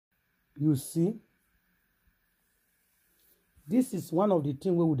You see, this is one of the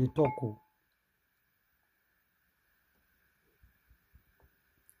things where we dey talk.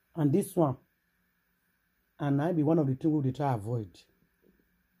 And this one, and I be one of the things we dey try avoid.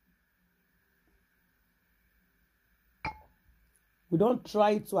 We don't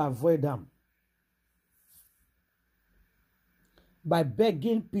try to avoid them by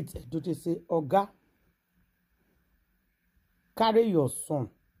begging Pete Edochie say, Oga, carry your son.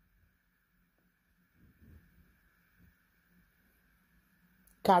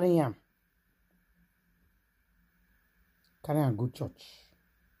 Carry him. Carry him go church.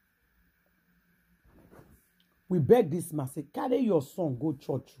 We beg this man, say, carry your son, go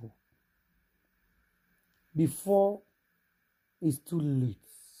church before it's too late.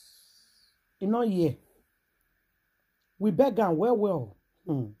 You know, yeah. We beg him well.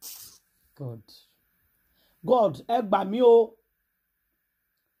 God. God, egba mi o.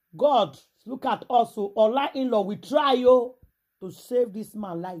 God, look at us. Ola in-law, we try to save this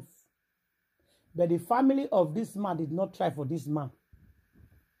man's life. But the family of this man did not try for this man.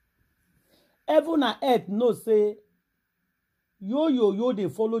 Heaven and earth know say, yo, they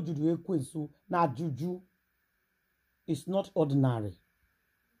follow Judy Ekwensu. Now juju is not ordinary.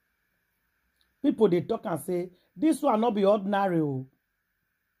 People, they talk and say, this one not be ordinary.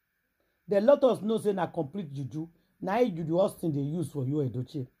 They let us know say na complete juju. Now Judy Austin they use for Yul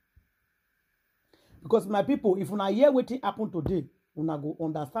Edochie. Because my people, if una hear wetin happen today, una go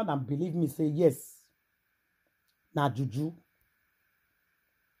understand and believe me, say yes. Na juju.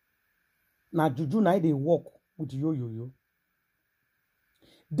 Na juju na they work with yo.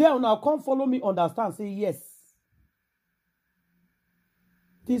 Then una come follow me, understand, say yes.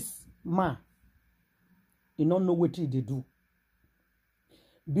 This man, he don't know what they do.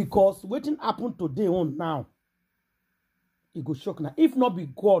 Because wetin happen today on now, it go shock now. If not be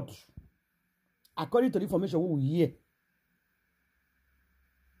God, according to the information we hear,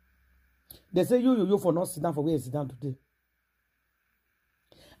 they say yo for not sit down for where you sit down today.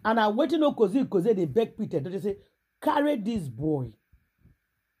 And I waiting on cause they beg Peter. They say, carry this boy.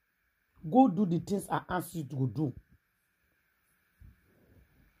 Go do the things I asked you to go do.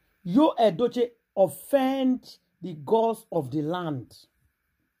 Yul Edochie offend the gods of the land.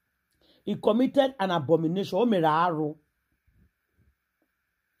 He committed an abomination.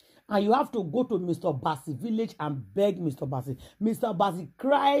 And you have to go to Mr. Bassi village and beg Mr. Bassi. Mr. Bassi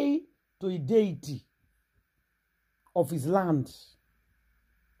cry to a deity of his land.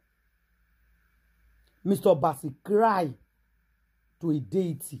 Mr. Bassi cry to a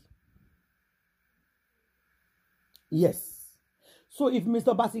deity. Yes. So if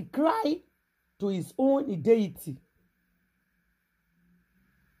Mr. Bassi cry to his own deity,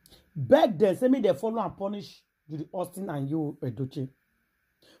 beg them, say me they follow and punish Judy Austin and Yul Edochie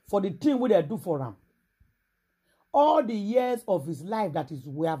for the thing we they do for him. All the years of his life that is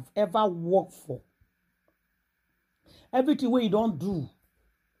we have ever worked for. Everything we don't do.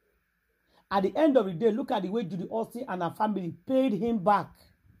 At the end of the day, look at the way Judy Austin and her family paid him back.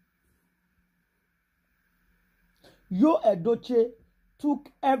 Yul Edochie took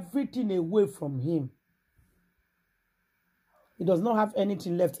everything away from him. He does not have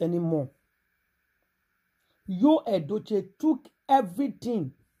anything left anymore. Yul Edochie took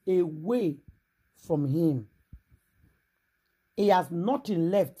everything away from him. He has nothing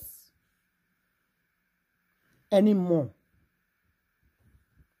left anymore.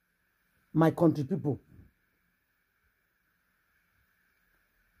 My country people.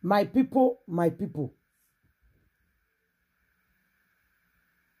 My people.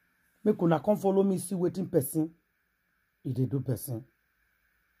 Make una come follow me see waiting person. If they do person.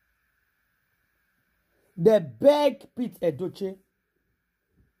 They beg Pete Edochie.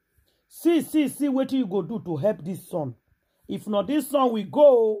 See what you go do to help this son. If not this son we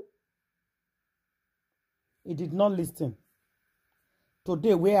go. He did not listen.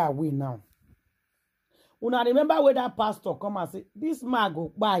 Today, where are we now? Una remember where that pastor come and say, this man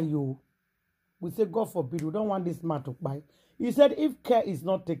go buy you. We say, God forbid, we don't want this man to buy. He said, if care is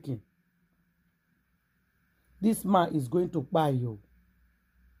not taken, this man is going to buy you.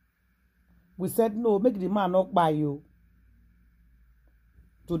 We said, no, make the man not buy you.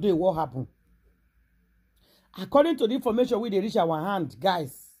 Today, what happened? According to the information we reach our hand,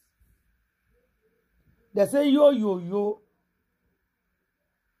 guys, they say, yo.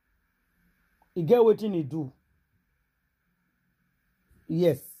 He get what he do.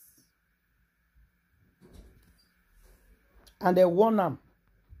 Yes. And they warn him.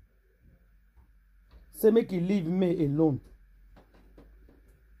 Say make he leave me alone.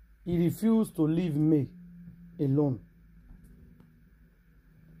 He refused to leave me alone.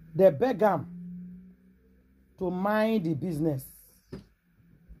 They beg him to mind the business.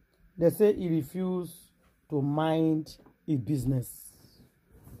 They say he refused to mind his business.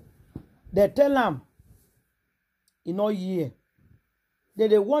 They tell him, in all year,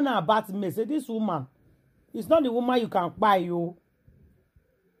 they warn her about me. Say, this woman, it's not the woman you can buy, you.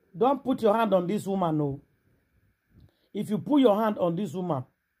 Don't put your hand on this woman, no. If you put your hand on this woman,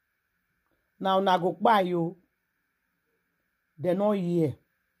 now go buy you. They're not here.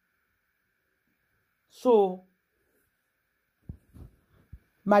 So,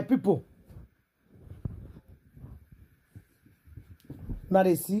 my people, now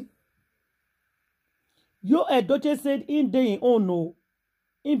they see. Yul Edochie said in day in own no,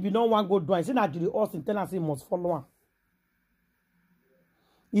 in be no one go do. He said that the Austin tell us he must follow him.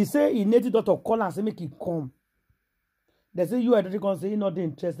 He said he needed to call and say make it come. They say Yul Edochie can say he not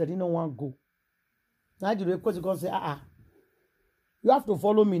interested, he no want go. Now the request can say you have to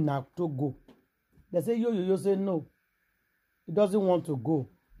follow me now to go. They say you say no. He doesn't want to go.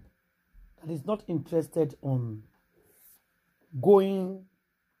 That he's not interested on going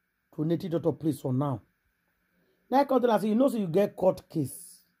to native daughter place for now. Now I come to say, you know, so you get court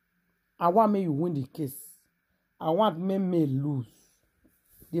case. I want me you win the case. I want me lose.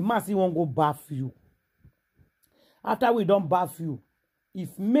 The man say won't go bath you. After we don't bath you,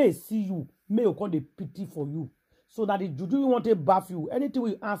 if May see you, May will come the pity for you. So that the juju you want to bath you, anything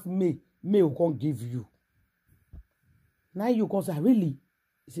we ask May will come give you. Now you can say, really?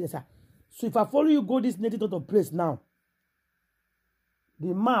 He says, so if I follow you go this native daughter place now,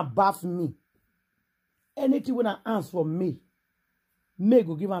 the man bath me. Anything when I ask for me, May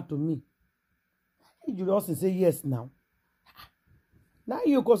go give her to me. You also say yes now. Now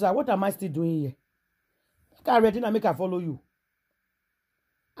you go say, what am I still doing here? Make I ready and make I follow you.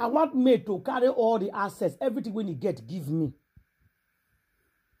 I want May to carry all the assets, everything when you get, give me.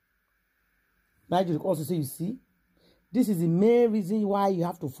 Now you also say, you see, this is the main reason why you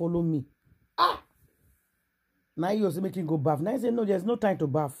have to follow me. Now you also make him go bath. Now you say, no, there's no time to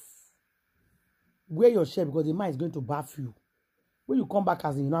bath. Wear your shirt because the man is going to bath you. When you come back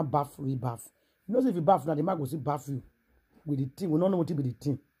as in, you not bath, re-bath. You know, if you bath now, the man will still bath you with the thing. We don't know what to be the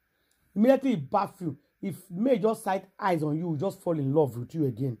thing. Immediately he bath you. If May just sight eyes on you, just fall in love with you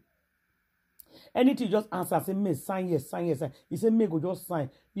again. Anything you just answer, say, May, sign yes, sign yes. Sign. He say, May go just sign.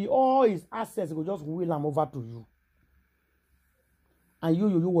 He all his assets go just wheel them over to you. And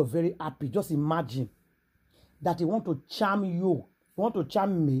you were very happy. Just imagine that he want to charm you. He want to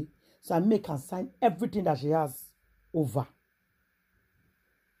charm me. So May can sign everything that she has over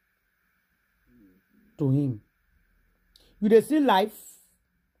to him. You they see life.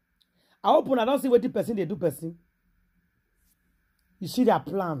 I open, I don't see what the person they do person. You see their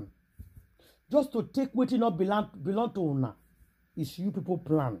plan. Just to take what not belong to owner. It's you people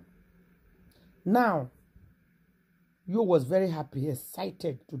plan. Now, you was very happy,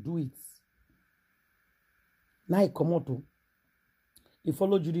 excited to do it. Now he come out to. He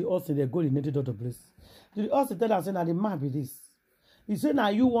followed Judy Austin, they go to native daughter place. Judy Austin tell her, say, now the man be this. He said, now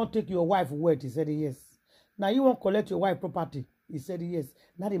you won't take your wife wet. He said, yes. Now you won't collect your wife property. He said, yes.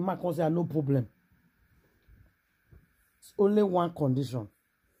 Now the man can say, no problem. It's only one condition.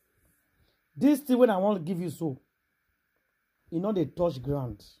 This thing when I want to give you so, you know they touch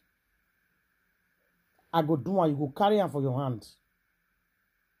ground. I go do one, you go carry him for your hand.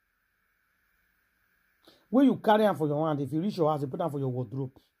 When you carry them for your hand, if you reach your house, you put them for your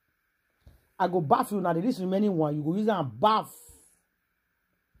wardrobe. I go bath you now. This remaining one, you go use them and bath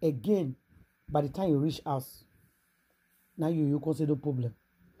again by the time you reach house. Now you consider no problem.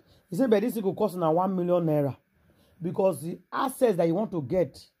 He said, but this will cost now 1 million naira. Because the assets that you want to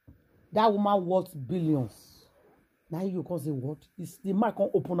get, that woman worth billions. Now you can say what? It's the man can't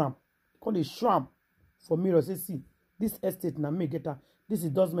open them. Can't they shrimp for mirror? Say, see, this estate now may get that. This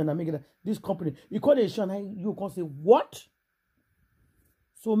is doesn't I make it. This company. You call it Sean. You can say what?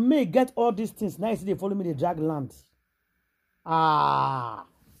 So May get all these things. Now you see they follow me. They drag land.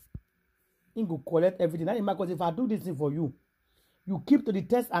 You go collect everything. Now because if I do this thing for you, you keep to the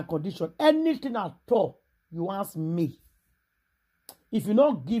test and condition. Anything at all you ask me. If you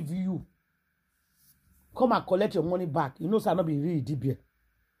not give you, come and collect your money back. You know, so I not be really deep here.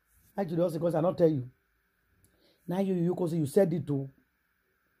 Actually, also because I not tell you. Now you cause you said it too.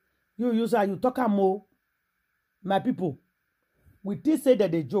 You talk more. My people, we still say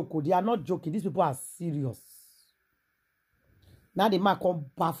that they joke. They are not joking. These people are serious. Now the man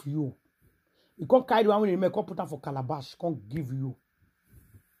can't bath you. He can't carry the one we remember, can't put them for calabash, can't give you.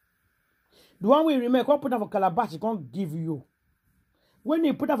 The one we remember, can't put them for calabash, he can't give you. When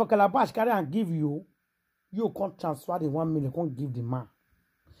you put them for calabash, carry and give you, you can't transfer the 1 million, can't give the man.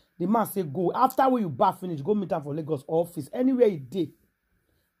 The man say, go. After when you bath finish, go meet her for Lagos office. Anywhere he did.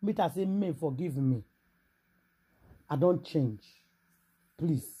 Meet her say, May, forgive me. I don't change.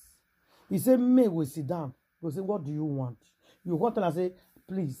 Please. He say, May, we sit down. We say, what do you want? You want and I say,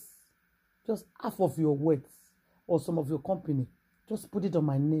 please, just half of your words or some of your company, just put it on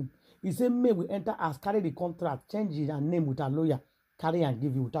my name. He say, May, we enter as carry the contract, change it and name with a lawyer, carry and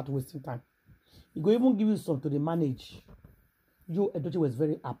give you without wasting time. He go even give you some to the manage. Yul Edochie was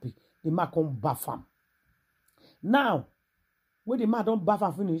very happy. The man come bath him. Now, when the man don't bath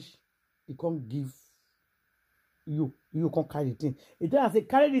and finish, he can't give you. You can't carry the thing. He tell us, say,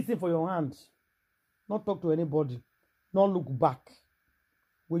 carry this thing for your hand. Not talk to anybody. Not look back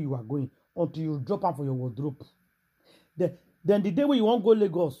where you are going until you drop am for your wardrobe. Then the day when you want go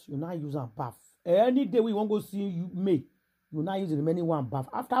Lagos, you now use a bath. Any day when you want go see you May, you now use the remaining one bath.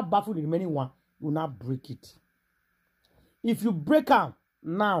 After bathing the remaining one, you now break it. If you break am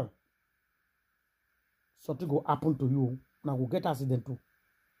now, something will happen to you. Now go get accident too.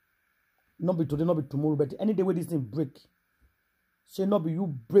 Not be today, not be tomorrow, but any day when this thing break, say not be you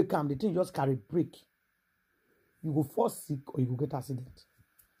break am, the thing just carry break. You go fall sick or you go get accident.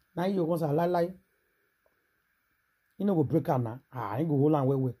 Now you go say lie. You know go break am now. You go hold on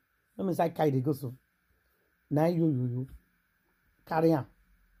well. Let me say carry the go so. Now you carry am,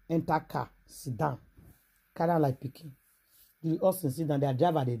 enter car, sit down, carry am like pikin. The Austin sit down, their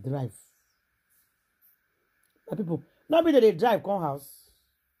driver they drive. My people, not be that they drive come house.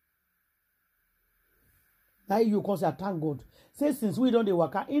 Now you come say thank God. Say since we don't dey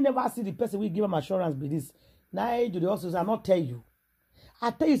waka, he never see the person we give him assurance be this. Now you the also say I not tell you. I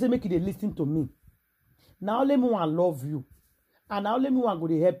tell you say make you dey listen to me. Now only me want love you. And now only me want go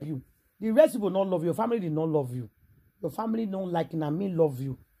to help you. The rest will not love you. Your family did not love you. Your family don't like you. And me love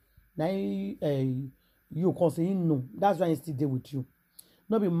you. Now you can say no. That's why I still there with you.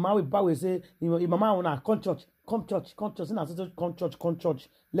 No be mama with power say, if mama wanna come church. Come church. Come church.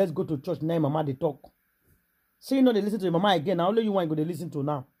 Let's go to church. Now mama they talk. Say you know they listen to your mama again. Now only you want to go to listen to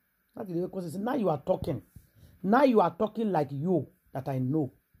now. That's the way say now you are talking. Now you are talking like you that I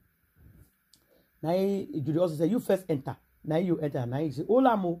know. Now Judy also say you first enter. Now you enter. Now you say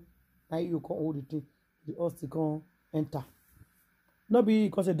Olamo. Now you can hold the thing. You also can enter. No be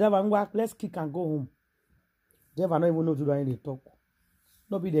because the driver work. Let's kick and go home. Driver not even know to do any talk.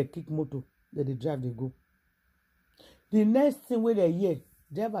 No be they kick motor. They drive they go. The next thing where they hear,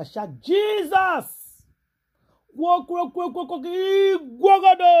 driver shout Jesus. Walk.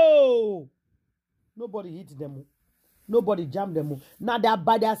 Nobody hit them. Nobody jam them. Now they are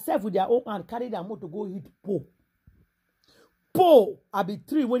by themselves with their own hand carry their motor to go hit Poe. Poe, I be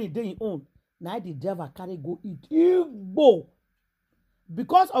 3 when he did his own. Now the driver carry go hit Igbo.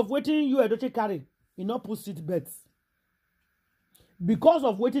 Because of waiting Yul Edochie carry, he not put seat belts. Because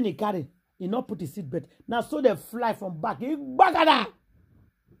of waiting he carry, he not put his seat belt. Now so they fly from back. Bagada.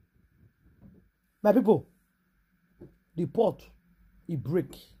 My people, the pot, he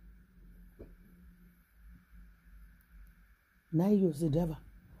break. Now you say, driver,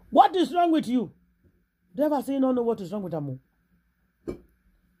 what is wrong with you? Driver say, no, what is wrong with them.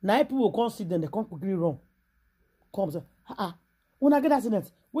 Now people will come sit them, they come quickly run. Come say, when I get accident,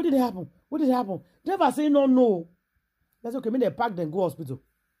 what did it happen? What did it happen? Driver say, no. That's okay, they pack them, go hospital.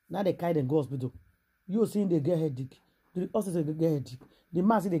 Now they carry them, go hospital. You seeing they get headache. The also say they get headache. The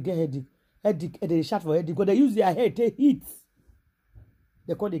man say they get headache. Headache, they shout for headache because they use their head, they hit.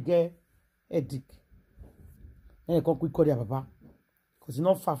 They call they get headache. Then they come quick call their papa. Because it's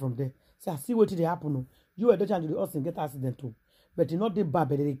not far from there. Say, I see what did happen. No. You are the chance to the Austin get accident too. But it's not the bad,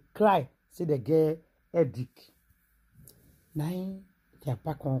 but they cry. Say they get headache. Now their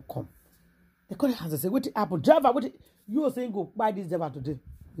back won't come. They call the house and say, what happened? Driver, what you are saying go buy this driver today.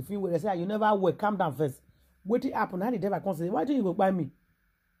 If you will say you never work, calm down first. What happened? How the driver come say, why don't you go buy me?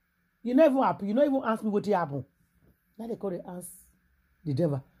 You never happen. You not even ask me what happened. Now they call the ask the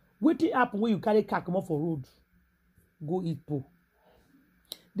driver. What happened when you carry car come off for road? Go eat Poe.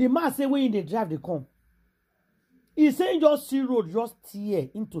 The man say when they drive they come. He saying just see road just tear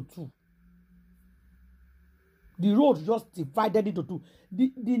into 2. The road just divided into 2.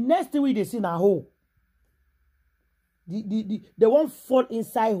 The next thing we they see in a hole. They won't fall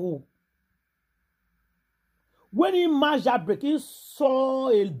inside hole. When he matched that break, he saw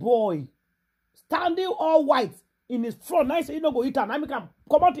a boy standing all white in his front. Now he said, you don't go eat and I make him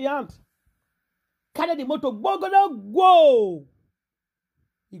come out the hand. Carry the motor, go.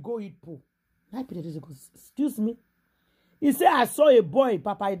 He go eat Poe. Now Peter goes, excuse me. He said, I saw a boy,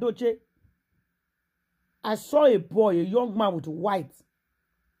 Papa Edochie. I saw a boy, a young man with white.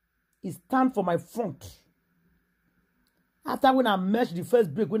 He stand for my front. After when I match the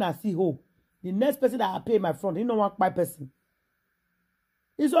first break, when I see hope, the next person that I pay my front, you know one by person.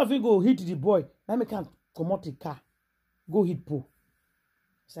 It's of you go hit the boy. Let me can come out the car. Go hit Poe.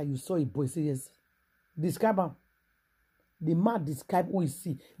 So you saw a boy. Say yes. Describe him. The man describe who we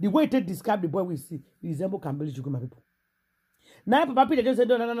see. The way they describe the boy we see, he resemble Campbell Chuku, my people. Now Papa Peter just said,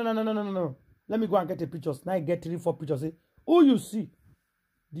 no. Let me go and get the pictures. Now I get 3-4 pictures. Say, who you see?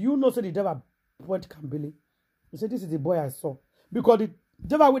 Do you know say the devil point Campbell? He said, this is the boy I saw. Because the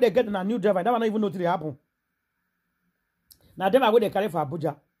devil way they get a new driver, that one not even know till it happen. Now devil way they carry for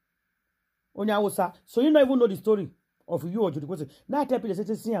Abuja. Onya, so you don't even know the story of you or Judy. Now I tell Peter,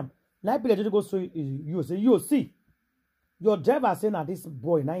 say, see him. Now Peter just go so you say, you see. Your driver saying that this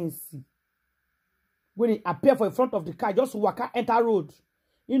boy now in see. When he appear for in front of the car, just walk out, enter road.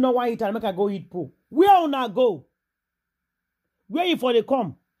 You know why he tell make I go hit Poe. Where una go? Where you for the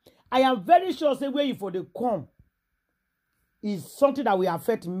come? I am very sure say where you for the come is something that will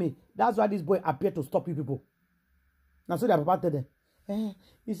affect me. That's why this boy appear to stop you people. Now so that Papa tell them.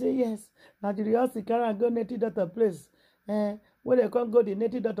 He say yes. Nigerians can go native daughter place. When they can't go the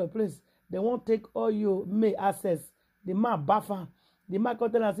native daughter place, they won't take all your May access. The man buffer. The man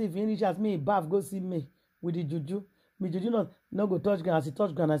come tell us if he finish as me bath, go see me with the juju. Me juju no go touch ground. As he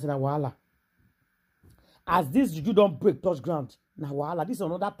touch ground, I say na wahala. As this juju don't break touch ground, na wahala. This is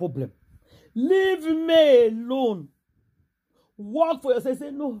another problem. Leave me alone. Work for yourself.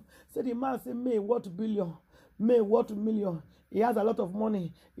 Say no. Say the man say May what billion, May what million. He has a lot of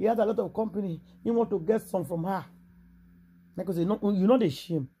money. He has a lot of company. He want to get some from her. Because you know the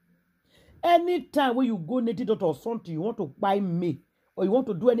shame. Anytime when you go native daughter or something, you want to buy me or you want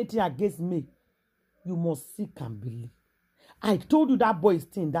to do anything against me, you must seek and believe. I told you that boy's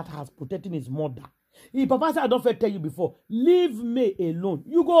thing that has protecting his mother. If Papa said I don't tell you before, leave me alone.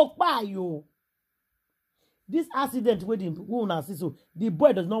 You go buy you. This accident with him, so the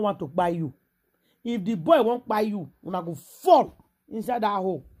boy does not want to buy you. If the boy won't buy you, you go fall inside that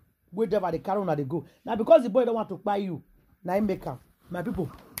hole. Wherever they carry on, they go. Now because the boy don't want to buy you, now he make up. My people.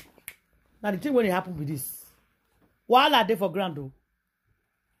 Now the thing when it happen with this, wahala dey for ground though.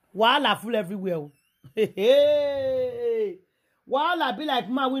 Wahala full everywhere. Hey, wahala be like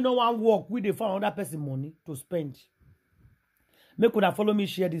man we no want work. We dey find another person money to spend. Make una follow me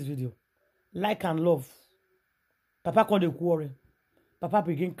share this video, like and love. Papa come dey quarrel. Papa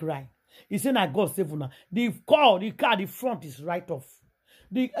begin cry. He say na God save una. The car, the front is right off.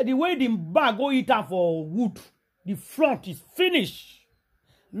 The way the bag go eat am for wood, the front is finished.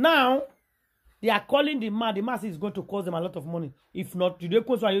 Now. They are calling the man. The man is going to cost them a lot of money. If not, today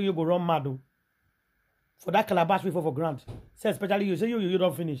you go run mad. For that calabash before for grant. Say especially you say you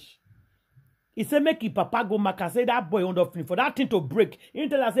don't finish. He say make your papa go back and say that boy don't finish. For that thing to break. He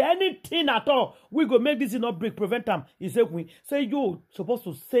tell us say anything at all. We go make this thing not break, prevent them. He say you supposed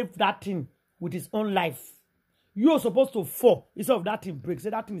to save that thing with his own life. You're supposed to fall instead of that thing break.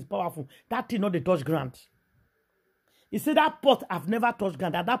 Say that thing is powerful. That thing not the touch grant. He said that pot I've never touched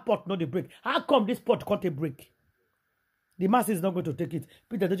ground. That pot not the break. How come this pot can't take break? The mass is not going to take it.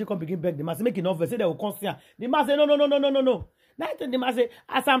 Peter Edochie come begin beg the mass. Make enough. Say they will come here. The mass say no. Now the mass say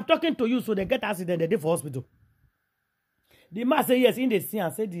as I'm talking to you, so they get accident. They for hospital. The mass say yes in the scene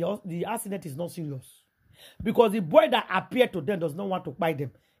and say the accident is not serious because the boy that appeared to them does not want to buy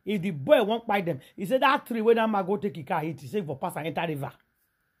them. If the boy won't buy them, he said that tree where that man go take a car hit. He say for pass and enter river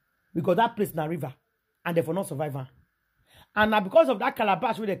because that place na river and they for not survive. And now because of that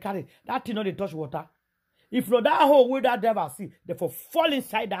calabash where they carry, that thing not they touch water. If not that hole where that devil see, they for fall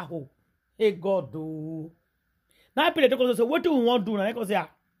inside that hole. Hey God do. Now people say, what do we want to do? Now they say,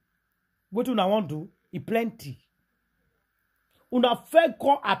 what do we want to do? It's plenty. Una first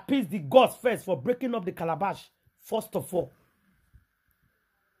go appease the gods first for breaking up the calabash. First of all.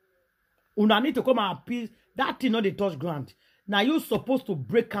 Una need to come and appease. That thing not they touch ground. Now you're supposed to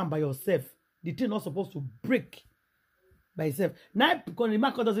break them by yourself. The thing not supposed to break by itself. Now, because the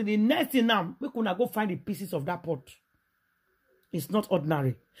market doesn't, the next thing now, we could go find the pieces of that pot. It's not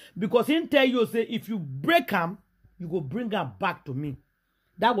ordinary. Because he tell you, say, if you break them, you go bring them back to me.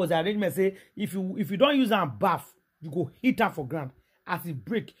 That was the arrangement. Say, if you don't use them bath, you go hit them for ground. As it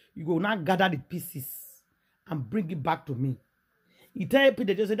break, you go now gather the pieces and bring it back to me. He tell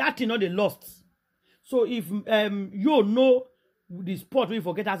Peter, just say, that thing not they lost. So if you know the spot where you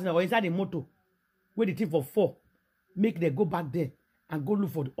forget that or inside the motor, where the thing for fall, make them go back there and go look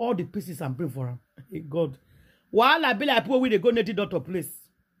for all the pieces and bring for them. Hey God. While I be like people with they go native daughter place.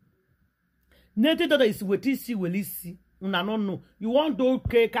 Native daughter is waiting see will see. Una no know. You want to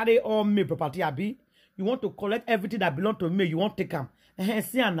carry all me property abi? You want to collect everything that belong to me. You want to take them.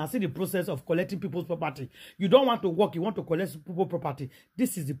 See and now see the process of collecting people's property. You don't want to work, you want to collect people's property.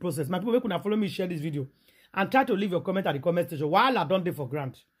 This is the process. My people, can follow me, share this video, and try to leave your comment at the comment section. While I don't do for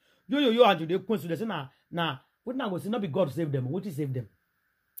grant. Yo, and you point to the say nah. What now was it not be God save them? What is save them?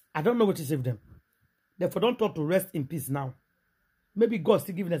 I don't know what to save them. Therefore, don't talk to rest in peace now. Maybe God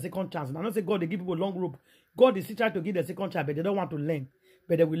still giving a second chance. And I don't say God, they give people long rope. God is still trying to give them a second chance, but they don't want to learn.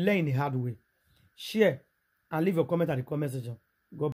 But they will learn the hard way. Share and leave your comment at the comment section.